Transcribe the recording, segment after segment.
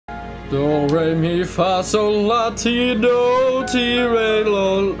Do, re, mi, fa, sol, la, ti, do, ti, re,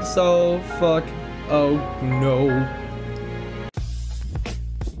 lo, so, fuck, oh, no.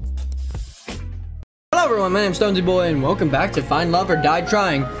 Hello everyone, my name's Stonesy Boy, and welcome back to Find Love or Die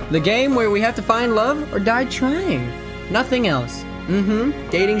Trying. The game where we have to find love or die trying. Nothing else.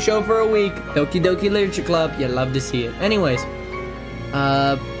 Dating show for a week. Doki Doki Literature Club. You love to see it. Anyways.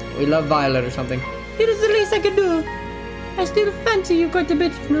 We love Violet or something. It is the least I can do. I still fancy you quite a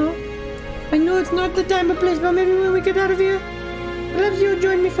bit, you know. I know it's not the time or place, but maybe when we get out of here, perhaps you'll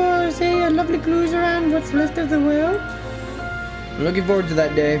join me for, say, a lovely cruise around what's left of the world. I'm looking forward to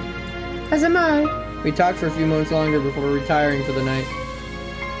that day. As am I. We talked for a few moments longer before retiring for the night.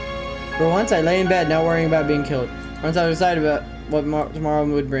 For once, I lay in bed, not worrying about being killed. Once I was excited about what tomorrow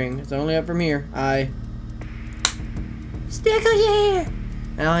would bring. It's only up from here. Stickle here!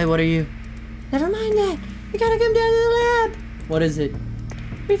 Allie, what are you? Never mind that. We gotta come down to the lab. What is it?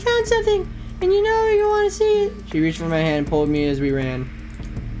 We found something, and you know you want to see it. She reached for my hand and pulled me as we ran.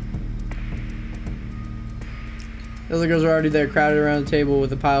 The other girls were already there, crowded around the table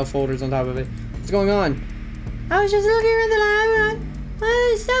with a pile of folders on top of it. What's going on? I was just looking around the lab and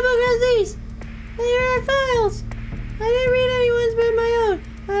I stumbled across these. They are files. I didn't read anyone's but my own.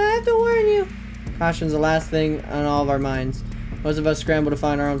 I have to warn you. Caution's the last thing on all of our minds. Most of us scrambled to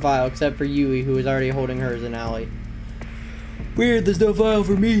find our own file, except for Yui, who was already holding hers in Allie. Weird, there's no file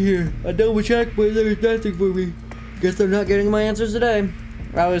for me here. I double checked, but there's nothing for me. Guess I'm not getting my answers today.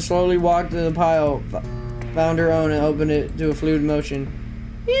 Allie slowly walked to the pile, found her own, and opened it to a fluid motion.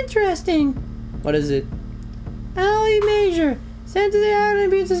 Interesting. What is it? Allie Major, sent to the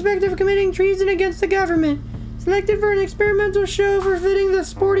island being suspected of committing treason against the government. Selected for an experimental show for fitting the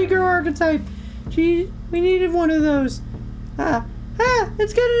sporty girl archetype. We needed one of those.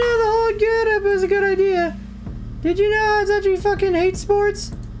 It's good to know the whole get-up was a good idea. Did you know I actually fucking hate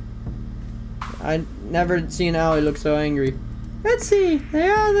sports? I never seen Allie look so angry. Let's see. They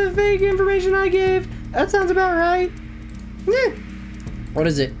are the fake information I gave. That sounds about right. What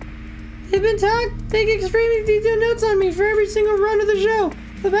is it? They've been taking extremely detailed notes on me for every single run of the show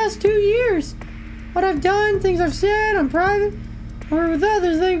for the past 2 years. What I've done, things I've said on private, or with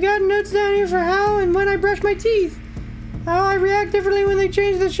others. They've got notes down here for how and when I brush my teeth. How I react differently when they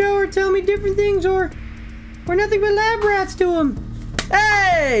change the show or tell me different things, or nothing but lab rats to them.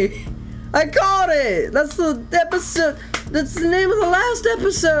 Hey! I caught it! That's the episode. That's the name of the last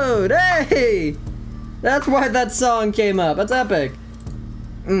episode. Hey! That's why that song came up. That's epic.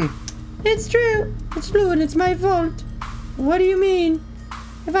 It's true. It's true, and it's my fault. What do you mean?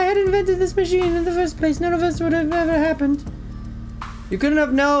 If I had invented this machine in the first place, none of us would have ever happened. You couldn't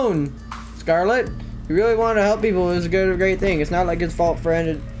have known, Scarlet. You really wanted to help people. It was a great thing. It's not like his fault for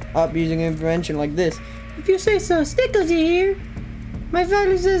ended up using an invention like this. If you say so. Stickles, you hear? My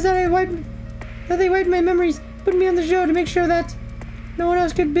father says that they wiped my memories, put me on the show to make sure that no one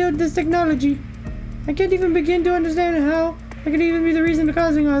else could build this technology. I can't even begin to understand how I could even be the reason for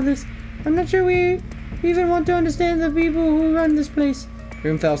causing all this. I'm not sure we even want to understand the people who run this place. The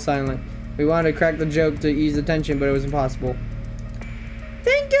room fell silent. We wanted to crack the joke to ease the tension, but it was impossible.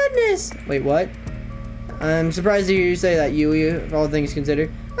 Thank goodness! Wait, what? I'm surprised to hear you say that, Yui, all things considered.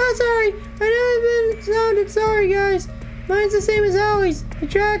 Oh, sorry. I know I've sounded sorry, guys. Mine's the same as always. I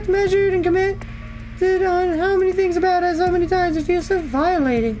tracked, measured, and committed on how many things about it so many times. It feels so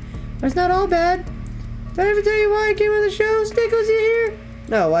violating. But it's not all bad. Did I ever tell you why I came on the show? Stickles, you here?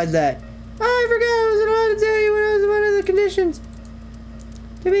 No, why's that? Oh, I forgot I wasn't allowed to tell you when I was one of the conditions.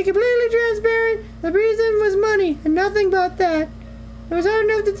 To be completely transparent, the reason was money, and nothing but that. It was hard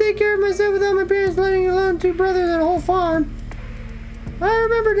enough to take care of myself without my parents letting alone 2 brothers and a whole farm. I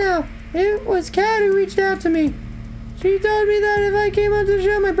remember now. It was Kat who reached out to me. She told me that if I came onto the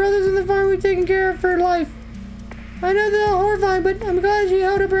show, my brothers and the farm would be taken care of for life. I know they're all horrifying, but I'm glad she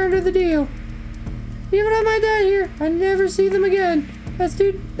held up her end of the deal. Even if I might die here, I'd never see them again. That's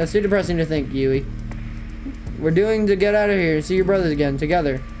too depressing to think, Yui. We're doing to get out of here and see your brothers again,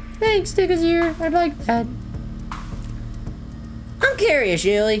 together. Thanks, Stickles here. I'd like that. I'm curious,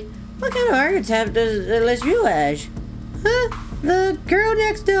 Yui. What kind of archetype does it list you as? Huh? The girl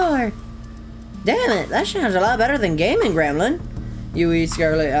next door. Damn it, that sounds a lot better than gaming, Gremlin. Yui,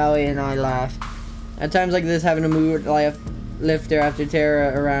 Scarlet, Allie, and I laughed. At times like this, having a mood lifter after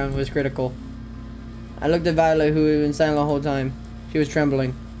Terra around was critical. I looked at Violet, who had been silent the whole time. She was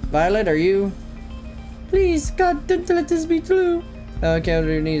trembling. Violet, are you? Please, God, don't let this be true. Violet came to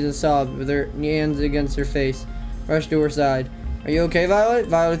her knees and sobbed, with her hands against her face. Rushed to her side. Are you okay, Violet?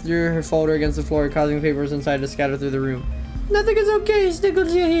 Violet threw her folder against the floor, causing papers inside to scatter through the room. Nothing is okay,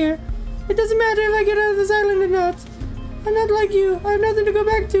 Stickles, you here. It doesn't matter if I get out of this island or not. I'm not like you. I have nothing to go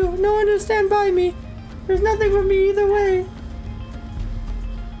back to. No one to stand by me. There's nothing for me either way.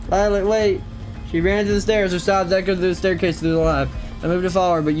 Violet, wait. She ran to the stairs. Her sobs echoed through the staircase to the left. I moved to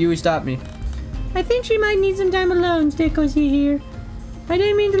follow her, but Yui stopped me. I think she might need some time alone, Stickles here. I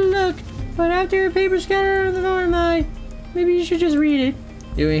didn't mean to look, but after her papers scattered on the floor, maybe you should just read it.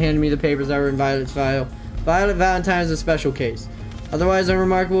 Yui handed me the papers that were in Violet's file. Violet Valentine is a special case. Otherwise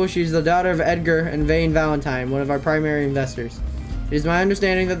unremarkable, she's the daughter of Edgar and Vane Valentine, one of our primary investors. It is my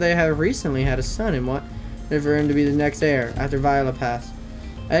understanding that they have recently had a son and wanted for him to be the next heir after Violet passed.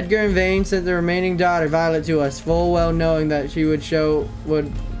 Edgar and Vane sent the remaining daughter, Violet, to us, full well knowing that she would tell.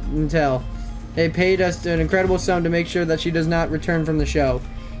 They paid us an incredible sum to make sure that she does not return from the show.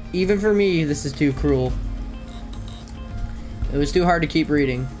 Even for me, this is too cruel. It was too hard to keep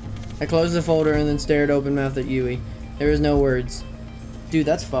reading. I closed the folder and then stared open-mouthed at Yui. There was no words. Dude,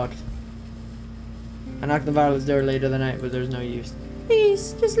 that's fucked. I knocked on Violet's door later that night, but there's no use.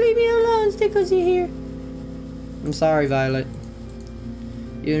 Please, just leave me alone, Stickles here. I'm sorry, Violet.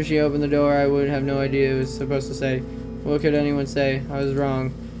 Even if she opened the door, I would have no idea it was supposed to say. What could anyone say? I was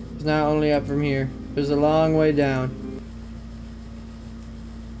wrong. It's not only up from here. There's a long way down.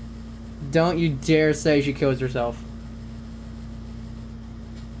 Don't you dare say she kills herself.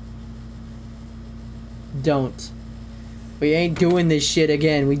 Don't. We ain't doing this shit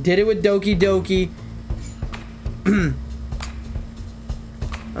again. We did it with Doki Doki.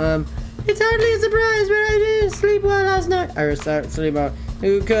 It's hardly a surprise, but I didn't sleep well last night. I started sleep well.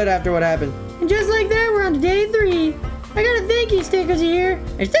 Who could after what happened? And just like that, we're on to day 3. I gotta thank you, Stickles here.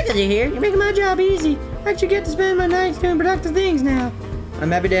 Hey, Stickles here? You're making my job easy. I actually get to spend my nights doing productive things now. I'm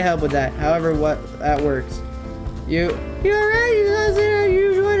happy to help with that. However, that works. You alright? You lost your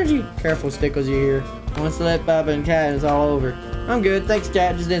usual energy. Careful, Stickles here. One slip up and cat and it's all over. I'm good, thanks,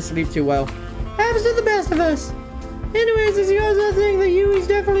 Cat. Just didn't sleep too well. Happens to the best of us. Anyways, as goes without saying that Yui's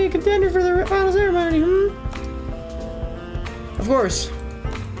definitely a contender for the final ceremony, Of course.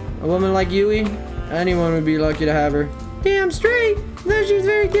 A woman like Yui, anyone would be lucky to have her. Damn straight! Though she's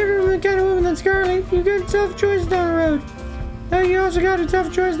very different from the kind of woman than Scarlet, you've got tough choices down the road. Though you also got a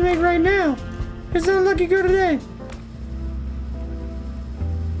tough choice to make right now. It's an unlucky go today.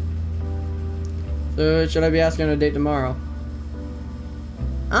 So, should I be asking on a date tomorrow?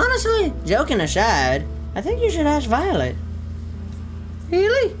 Honestly, joking aside, I think you should ask Violet.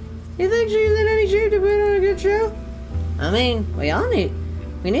 Really? You think she's in any shape to put on a good show? I mean,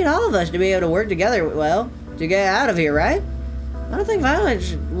 we need all of us to be able to work together well to get out of here, right? I don't think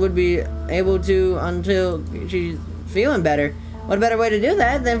Violet would be able to until she's feeling better. What better way to do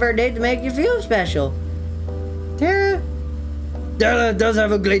that than for a date to make you feel special? Tara does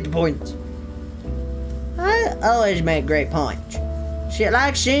have a great point. I always make great points. Shit,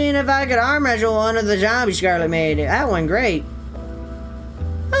 like seeing if I could arm wrestle one of the zombies Scarlet made. That one great.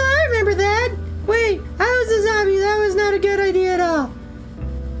 Oh, I remember that. Wait, I was a zombie. That was not a good idea at all.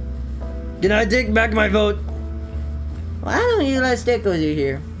 Did I take back my vote? Why don't you let Stickles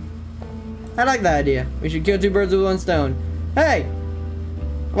here? I like that idea. We should kill 2 birds with 1 stone. Hey!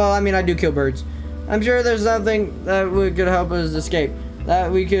 Well, I mean, I do kill birds. I'm sure there's something that could help us escape.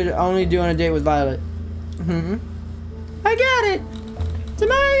 That we could only do on a date with Violet. I got it!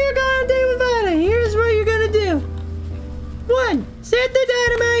 Tomorrow you're going on a date with Violet. Here's what you're gonna do. 1. Set the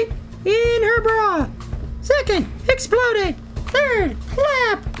dynamite in her bra. 2nd, explode it. 3rd,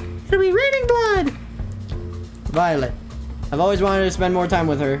 clap. It'll be raining blood. Violet. I've always wanted to spend more time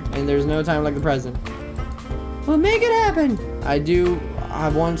with her, and there's no time like the present. We'll make it happen. I do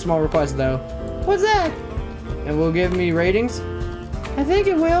have one small request, though. What's that? It will give me ratings? I think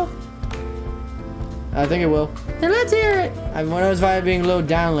it will. I think it will. Then let's hear it. I've noticed Violet being a little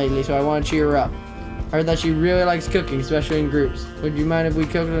down lately, so I want to cheer her up. I heard that she really likes cooking, especially in groups. Would you mind if we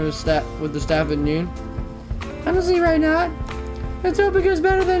cooked with the staff at noon? I don't see right now. Let's hope it goes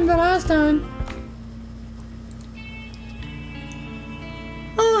better than the last time.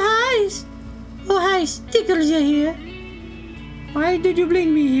 Oh hi, Stickles here. Why did you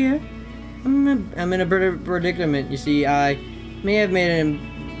bring me here? I'm in a predicament. You see, I may have made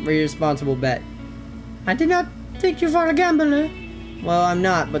an irresponsible bet. I did not take you for a gambler. Well, I'm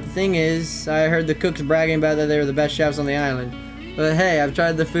not, but the thing is, I heard the cooks bragging about that they were the best chefs on the island. But hey, I've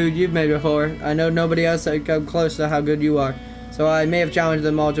tried the food you've made before. I know nobody else could come close to how good you are. So I may have challenged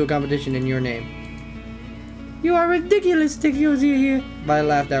them all to a competition in your name. You are ridiculous, Stickles here. Violet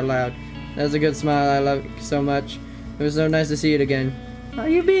laughed out loud. That was a good smile I love so much. It was so nice to see it again. Are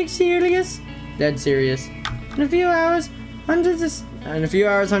you being serious? Dead serious. In a few hours, hundreds of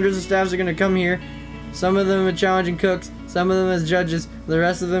staffs are gonna come here. Some of them are challenging cooks, some of them as judges, the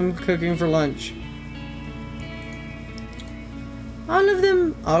rest of them cooking for lunch.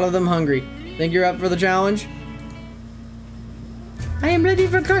 All of them hungry. Think you're up for the challenge? I am ready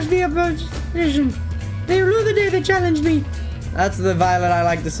for crush the opposition. They rue the day they challenged me. That's the Violet I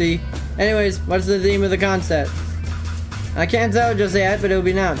like to see. Anyways, what's the theme of the contest? I can't tell just yet, but it'll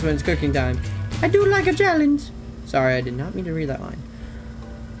be announced when it's cooking time. I do like a challenge. Sorry, I did not mean to read that line.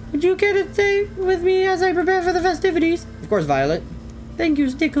 Would you care to stay with me as I prepare for the festivities? Of course, Violet. Thank you,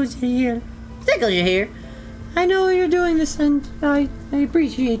 Stickles, you're here. Stickles, you're here? I know you're doing this, and I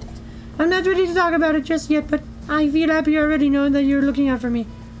appreciate it. I'm not ready to talk about it just yet, but I feel happy already knowing that you're looking out for me.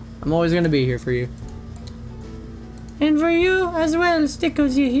 I'm always going to be here for you. And for you as well,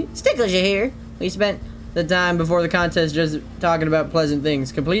 Stickles, you're here. Stickles, you're here? We spent the time before the contest just talking about pleasant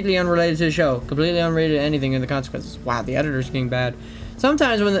things, completely unrelated to the show, completely unrelated to anything in the consequences. Wow, the editor's getting bad.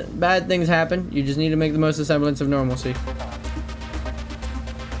 Sometimes when bad things happen, you just need to make the most of semblance of normalcy.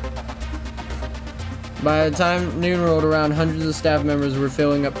 By the time noon rolled around, hundreds of staff members were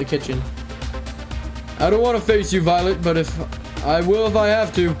filling up the kitchen. I don't want to face you, Violet, but I will if I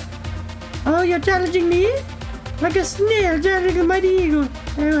have to. Oh, you're challenging me? Like a snail challenging a mighty eagle.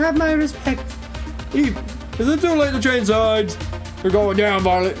 You have my respect. Eve, is it too late to change sides? You're going down,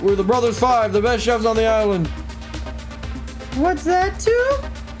 Violet. We're the Brothers 5, the best chefs on the island. What's that too?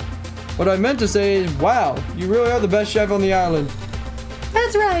 What I meant to say is, wow, you really are the best chef on the island.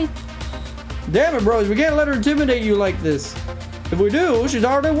 That's right. Damn it, bros, we can't let her intimidate you like this. If we do, she's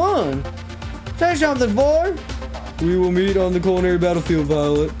already won. Say something, boy. We will meet on the culinary battlefield,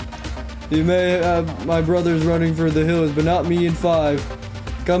 Violet. You may have my brothers running for the hills, but not me in 5.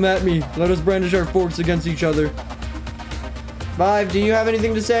 Come at me. Let us brandish our forks against each other. 5, do you have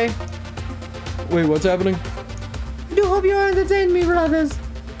anything to say? Wait, what's happening? I do hope you entertain me, brothers.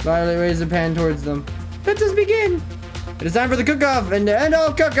 Violet raised a pan towards them. Let us begin. It is time for the cook-off and to end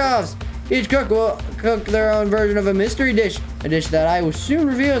all cook-offs. Each cook will cook their own version of a mystery dish. A dish that I will soon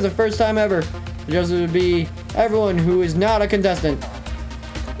reveal as the first time ever. The judges will be everyone who is not a contestant.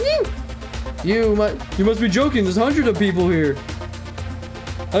 You must be joking. There's hundreds of people here.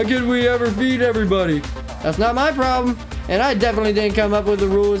 How could we ever feed everybody? That's not my problem. And I definitely didn't come up with the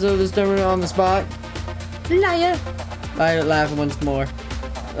rules of this tournament on the spot. Liar. Violet laughed once more.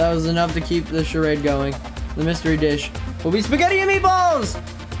 That was enough to keep the charade going. The mystery dish will be spaghetti and meatballs!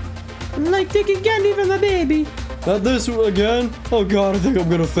 Like taking candy from a baby. Not this again? Oh god, I think I'm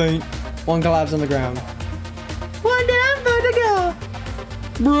gonna faint. One collapsed on the ground. One down, four to go.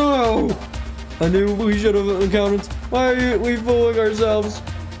 Bro! I knew we should have accountants. Why are we fooling ourselves?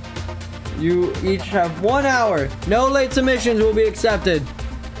 You each have 1 hour. No late submissions will be accepted.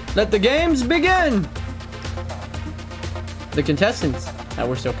 Let the games begin! The contestants, that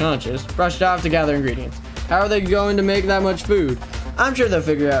were still conscious, rushed off to gather ingredients. How are they going to make that much food? I'm sure they'll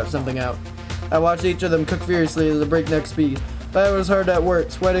figure something out. I watched each of them cook furiously at a breakneck speed. Violet was hard at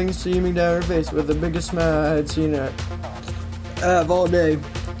work, sweating, streaming down her face with the biggest smile I had seen her have all day.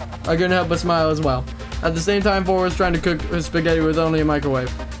 I couldn't help but smile as well. At the same time, Four was trying to cook his spaghetti with only a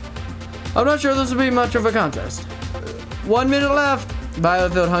microwave. I'm not sure this will be much of a contest. 1 minute left.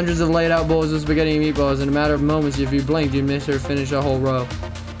 Violet filled hundreds of laid out bowls of spaghetti and meatballs. In a matter of moments, if you blinked, you'd miss her finish a whole row.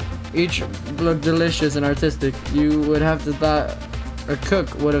 Each looked delicious and artistic. You would have to thought a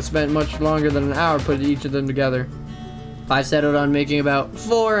cook would have spent much longer than an hour putting each of them together. I settled on making about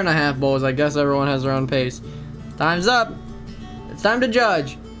 4.5 bowls. I guess everyone has their own pace. Time's up. It's time to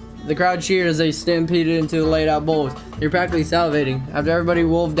judge. The crowd cheered as they stampeded into the laid out bowls. They were practically salivating. After everybody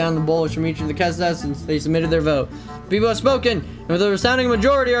wolfed down the bowls from each of the contestants, they submitted their vote. People have spoken, and with a resounding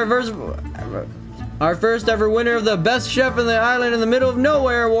majority, our first ever winner of the Best Chef in the Island in the Middle of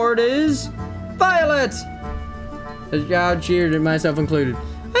Nowhere award is Violet! The crowd cheered, and myself included.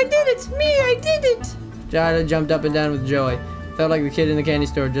 I did it! Me, I did it! Jada jumped up and down with joy. Felt like the kid in the candy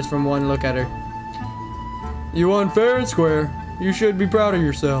store just from one look at her. You won fair and square. You should be proud of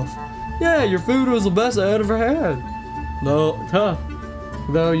yourself. Yeah, your food was the best I had ever had.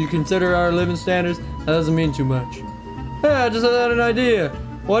 Though you consider our living standards, that doesn't mean too much. Hey, I just had an idea.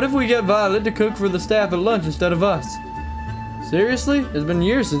 What if we get Violet to cook for the staff at lunch instead of us? Seriously? It's been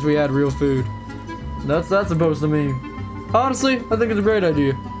years since we had real food. That's supposed to mean. Honestly, I think it's a great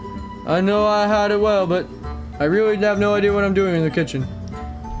idea. I know I hide it well, but I really have no idea what I'm doing in the kitchen.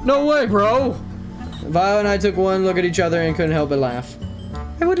 No way, bro! Violet and I took one look at each other and couldn't help but laugh.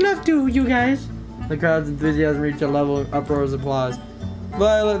 I would love to, you guys. The crowd's enthusiasm reached a level of uproarious applause.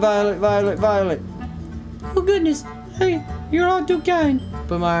 Violet, Violet, Violet, Violet. Oh goodness, hey, you're all too kind.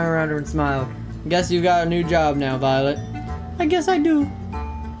 Put my arm around her and smiled. Guess you've got a new job now, Violet. I guess I do.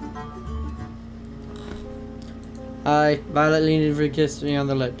 Violet leaned in for a kiss me on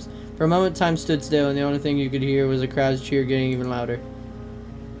the lips. For a moment, time stood still, and the only thing you could hear was the crowd's cheer getting even louder.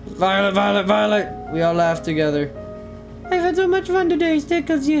 Violet, Violet, Violet! We all laughed together. I've had so much fun today,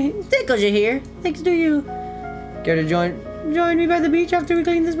 Stickles. Stickles, you're here. Thanks to you. Care to join me by the beach after we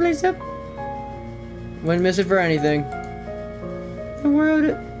clean this place up? Wouldn't miss it for anything. The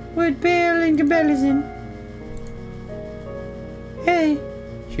world would pale in comparison. Hey.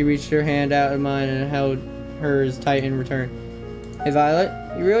 She reached her hand out in mine and held hers tight in return. Hey,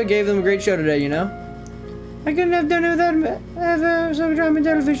 Violet, you really gave them a great show today, you know? I couldn't have done it without some drama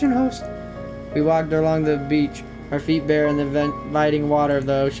television host. We walked along the beach, our feet bare in the inviting water of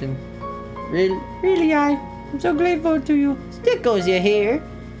the ocean. Really, I'm so grateful to you. Stickles, you're here.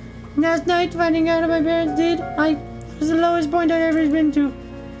 Last night, finding out how my parents did, it was the lowest point I'd ever been to.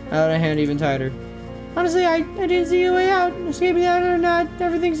 I held her hand even tighter. Honestly, I didn't see a way out. Escaping out or not,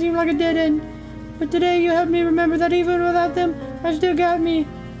 everything seemed like a dead end. But today you helped me remember that even without them, I still got me.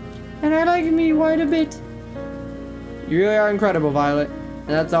 And I like me quite a bit. You really are incredible, Violet. And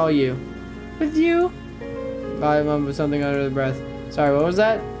that's all you. With you? Violet mumbled something under the breath. Sorry, what was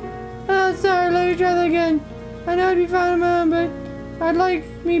that? Oh, sorry, let me try that again. I know I'd be fine on my own, but I'd like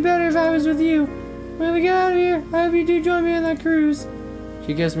me better if I was with you. When we get out of here, I hope you do join me on that cruise.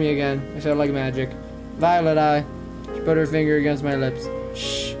 She kissed me again. It felt like magic. Violet, She put her finger against my lips.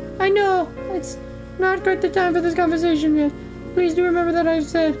 Shh. I know. It's not quite the time for this conversation yet. Please do remember that I've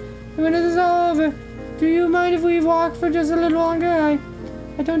said. And when this is all over, do you mind if we walk for just a little longer?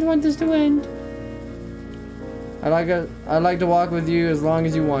 I don't want this to end. I'd like to walk with you as long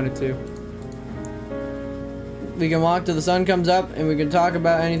as you wanted to. We can walk till the sun comes up, and we can talk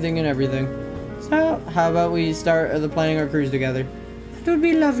about anything and everything. So, how about we start planning our cruise together? That would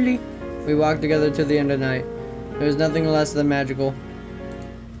be lovely. We walked together to the end of the night. It was nothing less than magical.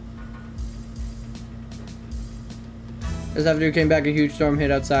 Just after we came back, a huge storm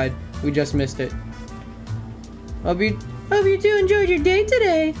hit outside. We just missed it. Hope you two enjoyed your day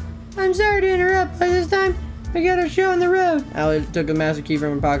today. I'm sorry to interrupt, but this time we got our show on the road. Allie took a massive key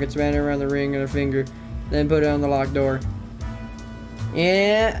from her pocket, ran it around the ring on her finger, then put it on the locked door.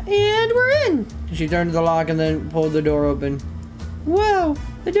 Yeah, and we're in. She turned to the lock and then pulled the door open. Whoa,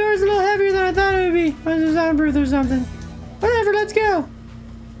 the door's a little heavier than I thought it would be. Was it soundproof or something? Whatever, let's go.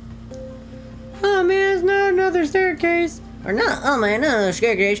 Oh man, it's not another staircase. Or not, oh man, not another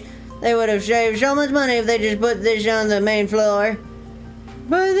staircase. They would have saved so much money if they just put this on the main floor.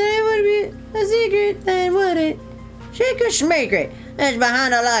 But it would be a secret then, would it? Secret secret. That's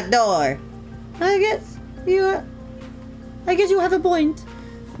behind a locked door. I guess you have a point.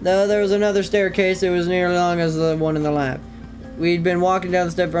 Though there was another staircase, it was nearly as long as the one in the lab. We'd been walking down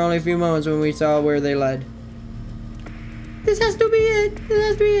the step for only a few moments when we saw where they led. This has to be it. This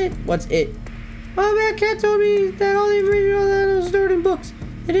has to be it. What's it? Oh, that cat told me that all the information on that was stored in books.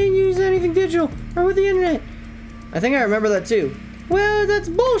 They didn't use anything digital or with the internet. I think I remember that too. Well, that's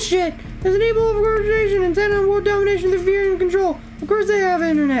bullshit. There's an evil organization intent on world domination through fear and control. Of course they have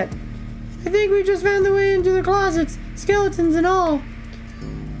internet. I think we just found the way into the closets, skeletons and all.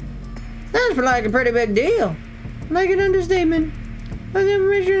 Sounds like a pretty big deal. Like an understatement. But the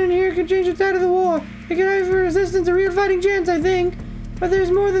information in here could change the tide of the war. It could offer resistance a real fighting chance, I think. But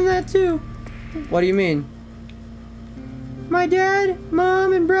there's more than that too. What do you mean? My dad,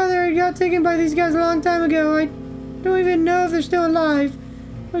 mom, and brother got taken by these guys a long time ago. I don't even know if they're still alive.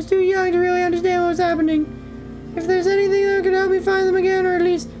 I was too young to really understand what was happening. If there's anything that could help me find them again, or at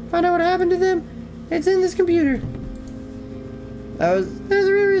least find out what happened to them, it's in this computer. That's the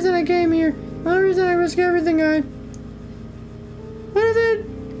real reason I came here. The only reason I risk everything What if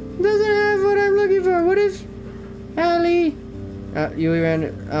it doesn't have what I'm looking for? What if... Allie... Yui ran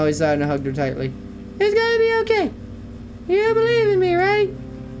to Allie's side and hugged her tightly. It's gonna be okay. You believe in me, right?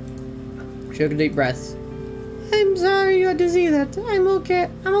 She took a deep breath. I'm sorry you had to see that. I'm okay.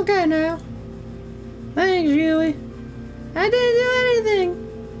 I'm okay now. Thanks, Yui. I didn't do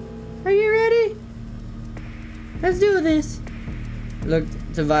anything. Are you ready? Let's do this.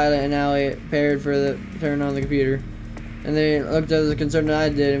 Looked to Violet and Allie, prepared for the turn on the computer. And they looked as concerned as I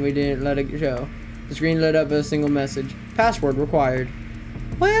did, and we didn't let it show. The screen lit up with a single message. Password required.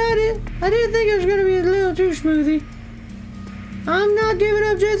 Well, I didn't think it was going to be a little too smoothie. I'm not giving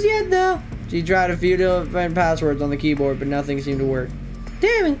up just yet, though. She tried a few different passwords on the keyboard, but nothing seemed to work.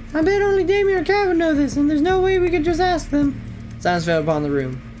 Damn it! I bet only Damien or Cat would know this, and there's no way we could just ask them. Silence fell upon the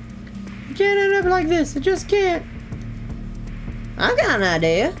room. I can't end up like this. I just can't. I've got an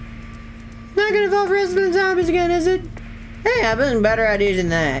idea. It's not going to involve wrestling zombies again, is it? Hey, I've been better ideas than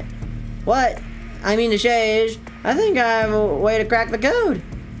that. What I mean to say is, I think I have a way to crack the code.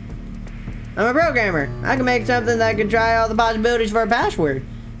 I'm a programmer. I can make something that can try all the possibilities for a password.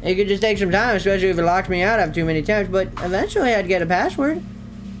 It could just take some time, especially if it locked me out after too many attempts, but eventually I'd get a password.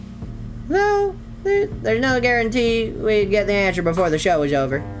 Though, there's no guarantee we'd get the answer before the show was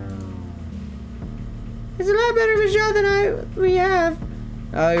over. It's a lot better of a show than we have.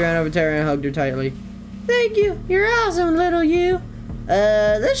 Oh, he ran over Tara and hugged her tightly. Thank you. You're awesome, little you.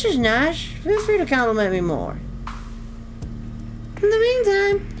 This is nice. Feel free to compliment me more. In the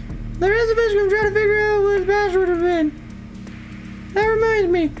meantime, the rest of us can try to figure out what his password would have been. That reminds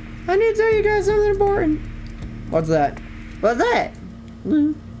me. I need to tell you guys something important. What's that? What's that?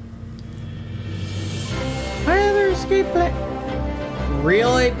 I have an escape plan.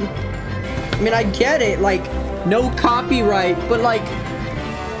 Really? I mean, I get it. Like, no copyright, but like...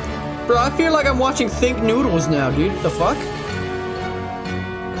 Bro, I feel like I'm watching Think Noodles now, dude. The fuck?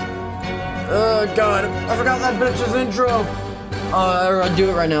 Oh, God. I forgot that bitch's intro. I'll do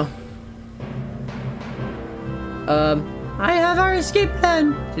it right now. I have our escape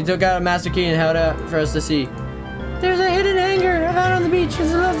plan. She took out a master key and held it out for us to see. There's a hidden hangar out on the beach.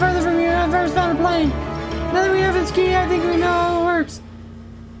 It's a little further from here. I first found a plane. Now that we have its key, I think we know how it works.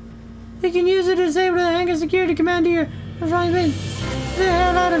 We can use it to disable the hangar security command here. We're fine, get the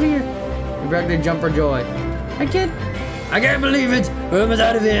hell out of here. We practically jump for joy. I can't believe it. We're almost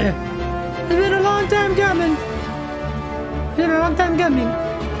out of here. It's been a long time coming.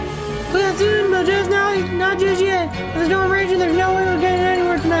 Well, soon, but just now, not just yet. With the storm raging, there's no way we're getting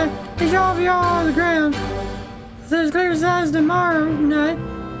anywhere tonight. It's all of y'all on the ground. If there's clear skies tomorrow night,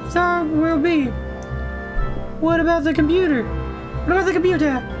 so we'll be. What about the computer? What about the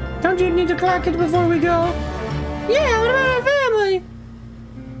computer? Don't you need to clock it before we go? Yeah, what about our family?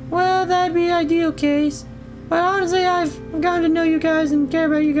 Well, that'd be ideal case. But honestly, I've gotten to know you guys and care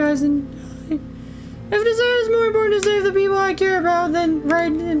about you guys, and if it's more important to save the people I care about than right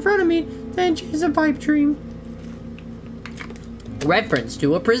in front of me, then chase a pipe dream. Reference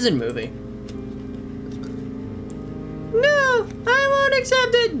to a prison movie. No, I won't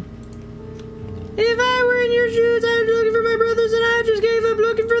accept it. If I were in your shoes, I'd be looking for my brothers and I just gave up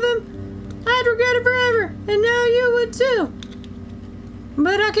looking for them. I'd regret it forever, and now you would too.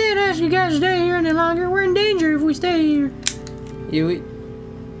 But I can't ask you guys to stay here any longer. We're in danger if we stay here.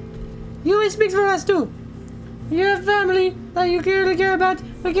 You always speaks for us too. You have family that you clearly care about,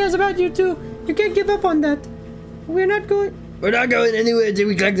 that cares about you too. You can't give up on that. We're not going anywhere until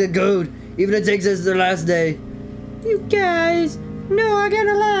we crack the code, even if it takes us the last day. You guys, no, I can't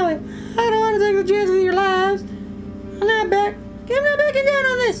allow it. I don't want to take the chance with your lives. I'm not backing down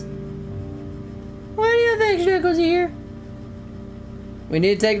on this. Why do you think Stickles here? We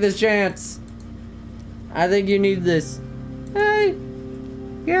need to take this chance. I think you need this. Hey,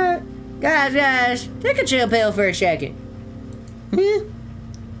 yeah. Guys, take a chill pill for a second.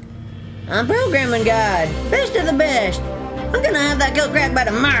 I'm programming God, best of the best. I'm gonna have that code cracked by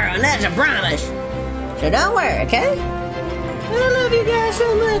tomorrow, and that's a promise. So don't worry, okay? I love you guys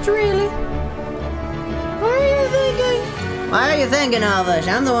so much, really. Why are you thinking all this?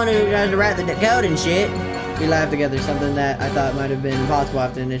 I'm the one who tries to write the code and shit. We laughed together, something that I thought might have been impossible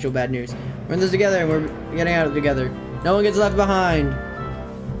after the initial bad news. We're in this together, and we're getting out together. No one gets left behind.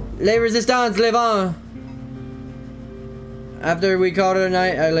 Les resistance, live on. After we called it a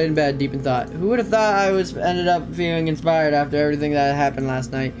night, I laid in bed, deep in thought. Who would have thought I ended up feeling inspired after everything that happened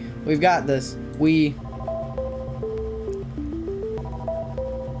last night? We've got this.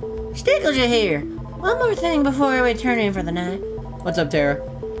 Stickles, you're here. One more thing before we turn in for the night. What's up, Tara?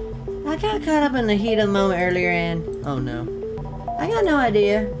 I got caught up in the heat of the moment earlier, and oh no. I got no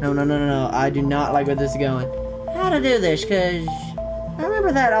idea. No. I do not like where this is going. How to do this, cause I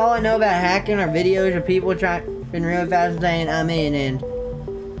remember that all I know about hacking are videos of people been really fast saying I'm in, and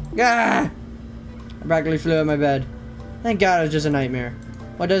I practically flew out of my bed. Thank God it was just a nightmare.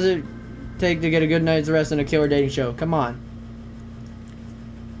 What does it take to get a good night's rest in a killer dating show? Come on.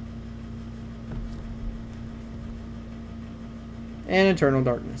 And eternal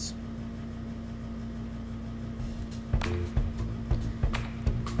darkness.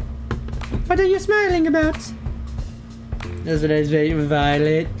 What are you smiling about? Yesterday's date with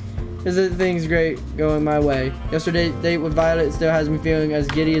Violet. Things great going my way. Yesterday's date with Violet still has me feeling as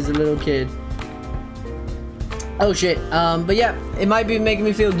giddy as a little kid. Oh shit. But yeah, it might be making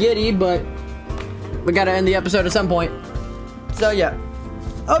me feel giddy, but we gotta end the episode at some point. So yeah.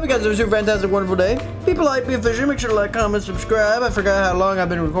 I hope you guys have a super fantastic, wonderful day. Be polite, be efficient, make sure to like, comment, subscribe. I forgot how long I've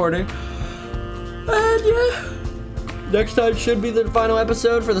been recording. And yeah. Next time should be the final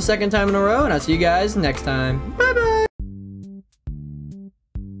episode for the second time in a row, and I'll see you guys next time. Bye bye.